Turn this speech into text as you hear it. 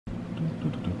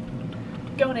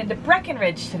Going into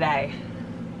Breckenridge today.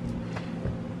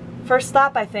 First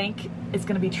stop, I think, is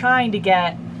going to be trying to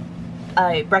get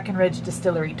a Breckenridge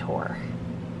Distillery tour.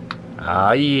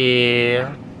 Ah,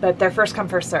 yeah. But they're first come,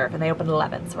 first serve, and they open at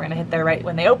 11, so we're going to hit there right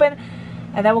when they open,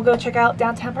 and then we'll go check out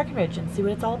downtown Breckenridge and see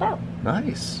what it's all about.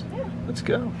 Nice. Yeah. Let's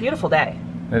go. Beautiful day.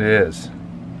 It is.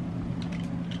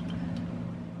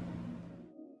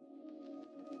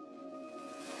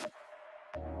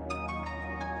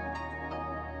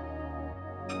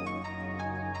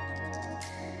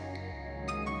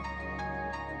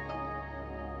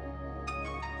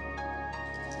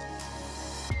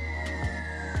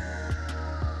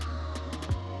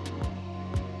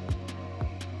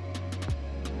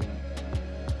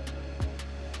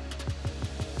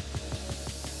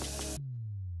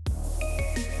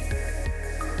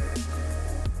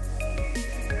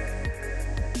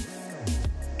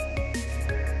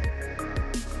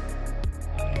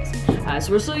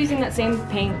 So we're still using that same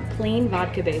plain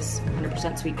vodka base,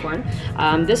 100% sweet corn.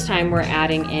 This time we're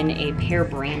adding in a pear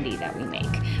brandy that we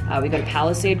make. We go to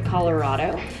Palisade,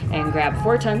 Colorado, and grab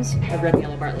 4 tons of red and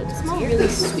yellow Bartlett. It's really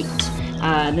sweet.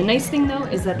 The nice thing though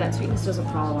is that that sweetness doesn't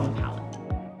fall on the palate.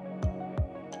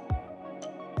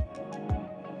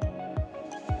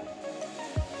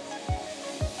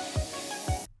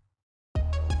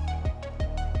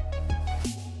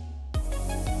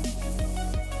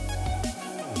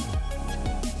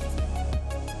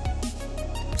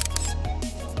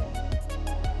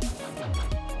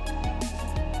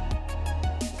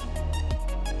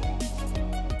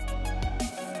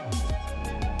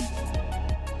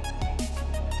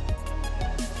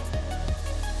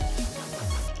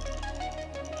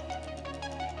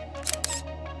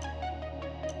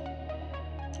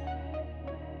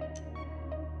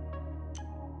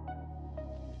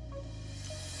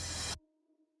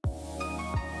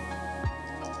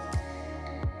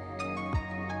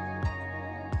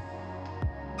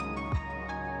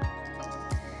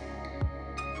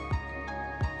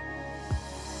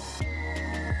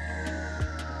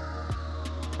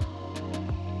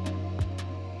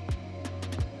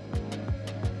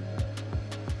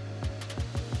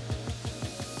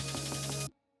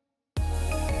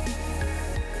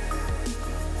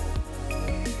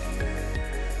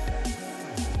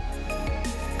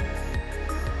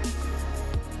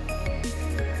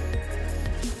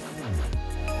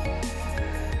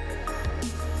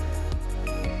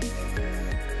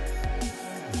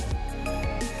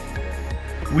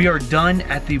 We are done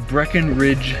at the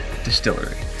Breckenridge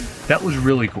Distillery. That was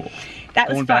really cool. That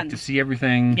was Going fun. back to see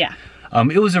everything. Yeah.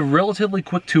 It was a relatively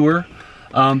quick tour.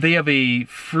 They have a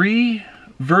free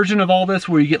version of all this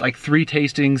where you get like 3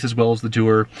 tastings as well as the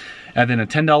tour, and then a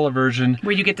 $10 version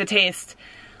Where you get to taste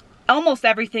almost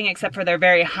everything except for their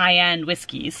very high-end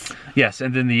whiskeys. Yes,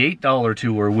 and then the $8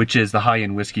 tour, which is the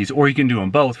high-end whiskeys, or you can do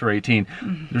them both for $18.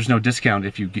 There's no discount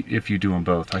if you do them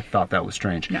both. I thought that was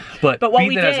strange. No. But what be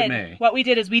we that did, as it may. what we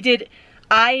did is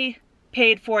I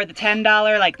paid for the $10,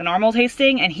 like the normal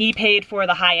tasting, and he paid for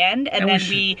the high end, and then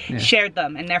we shared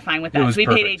them, and they're fine with that. So we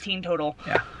paid 18 total.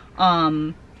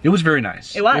 Yeah. It was very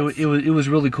nice. It was. It was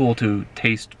really cool to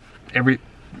taste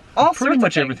pretty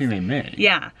much everything they make.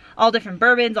 Yeah, all different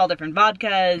bourbons, all different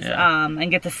vodkas,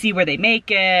 and get to see where they make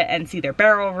it and see their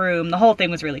barrel room. The whole thing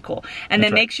was really cool. And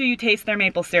then make sure you taste their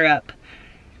maple syrup,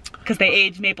 because they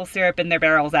age maple syrup in their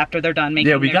barrels after they're done making.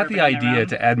 Yeah, we got the idea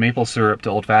to add maple syrup to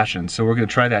Old Fashioned, so we're going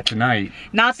to try that tonight.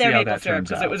 Not their maple syrup,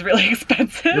 because it was really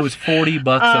expensive. It was $40 a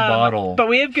bottle. But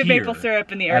we have good maple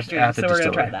syrup in the Airstream, so we're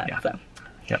going to try that. Yeah. So.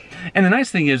 Yep. And the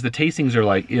nice thing is the tastings are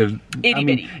like,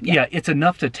 itty-bitty. Yeah, it's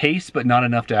enough to taste, but not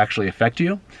enough to actually affect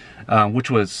you, which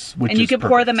and you can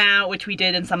pour them out, which we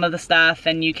did in some of the stuff,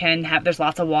 and you can have, there's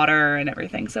lots of water and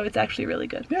everything, so it's actually really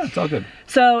good. Yeah, it's all good.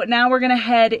 So now we're gonna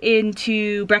head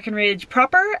into Breckenridge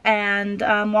proper and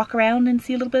walk around and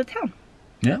see a little bit of town.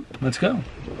 Yeah, let's go.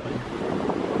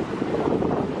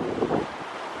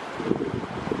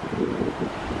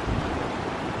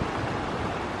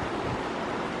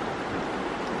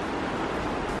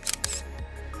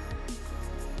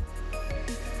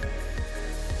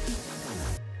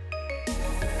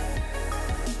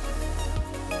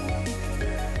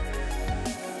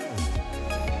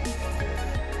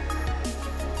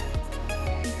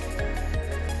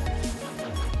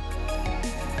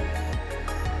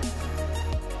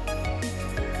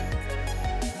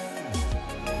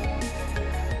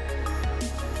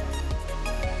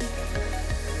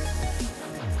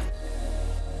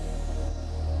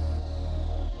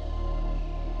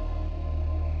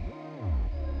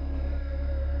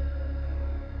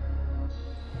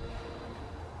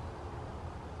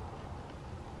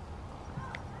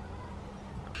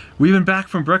 We've been back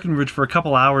from Breckenridge for a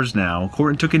couple hours now.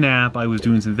 Courtney took a nap, I was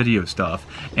doing some video stuff,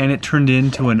 and it turned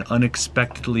into an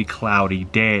unexpectedly cloudy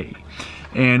day.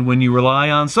 And when you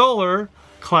rely on solar,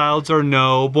 clouds are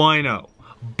no bueno.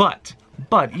 But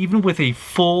even with a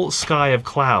full sky of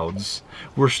clouds,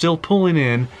 we're still pulling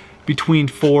in between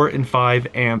 4 and 5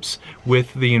 amps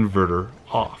with the inverter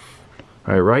off.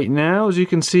 All right, right now, as you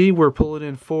can see, we're pulling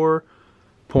in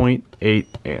 4.8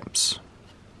 amps.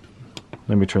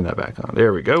 Let me turn that back on.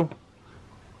 There we go.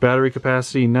 Battery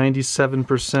capacity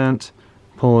 97%,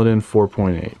 pulling in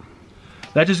 4.8.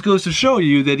 That just goes to show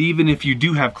you that even if you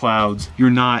do have clouds, you're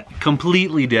not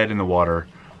completely dead in the water.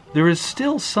 There is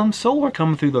still some solar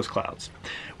coming through those clouds.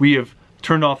 We have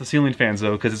turned off the ceiling fans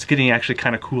though, because it's getting actually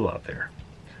kind of cool out there.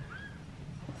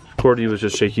 Courtney was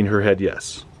just shaking her head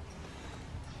yes.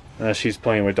 She's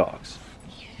playing with dogs.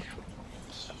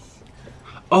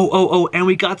 Oh, and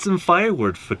we got some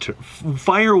firewood for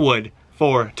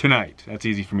tonight. That's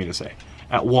easy for me to say.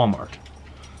 At Walmart.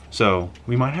 So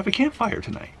we might have a campfire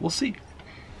tonight. We'll see.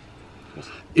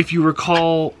 If you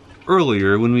recall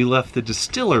earlier when we left the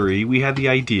distillery, we had the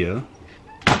idea,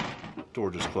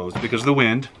 door just closed because of the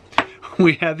wind,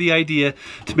 we had the idea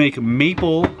to make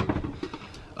maple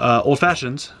old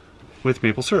fashions with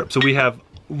maple syrup. So we have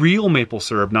real maple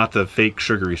syrup, not the fake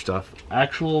sugary stuff.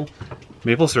 Actual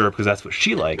maple syrup, because that's what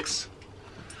she likes.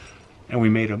 And we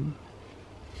made them.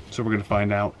 So we're going to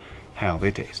find out how they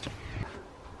taste.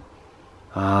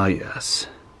 Ah, yes.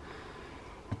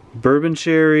 Bourbon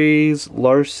cherries,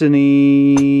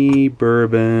 larceny,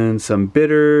 bourbon, some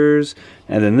bitters,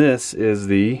 and then this is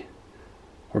the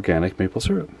organic maple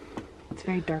syrup. It's a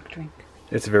very dark drink.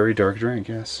 It's a very dark drink,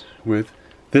 yes.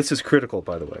 This is critical,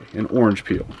 by the way, an orange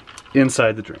peel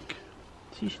inside the drink.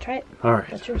 So you should try it. All right.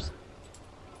 That's yours.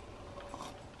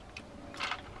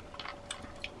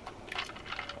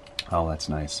 Oh, that's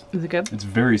nice. Is it good? It's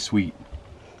very sweet,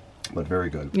 but very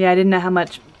good. Yeah, I didn't know how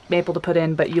much maple to put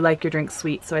in, but you like your drink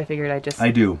sweet, so I figured I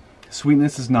do.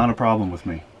 Sweetness is not a problem with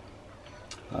me.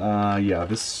 Yeah,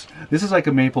 this is like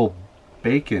a maple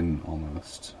bacon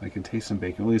almost. I can taste some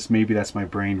bacon. At least maybe that's my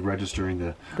brain registering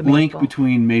the link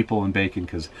between maple and bacon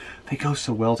because they go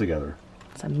so well together.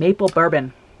 It's a maple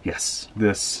bourbon. Yes,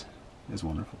 this is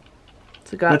wonderful.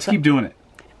 So let's keep doing it.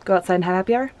 Go outside and have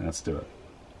happy hour? Let's do it.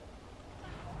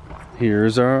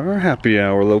 Here's our happy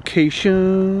hour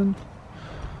location.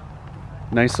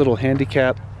 Nice little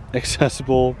handicap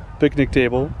accessible picnic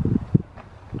table.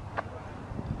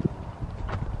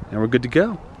 And we're good to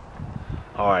go.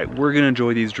 All right, we're gonna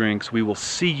enjoy these drinks. We will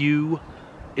see you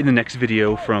in the next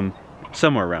video from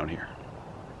somewhere around here.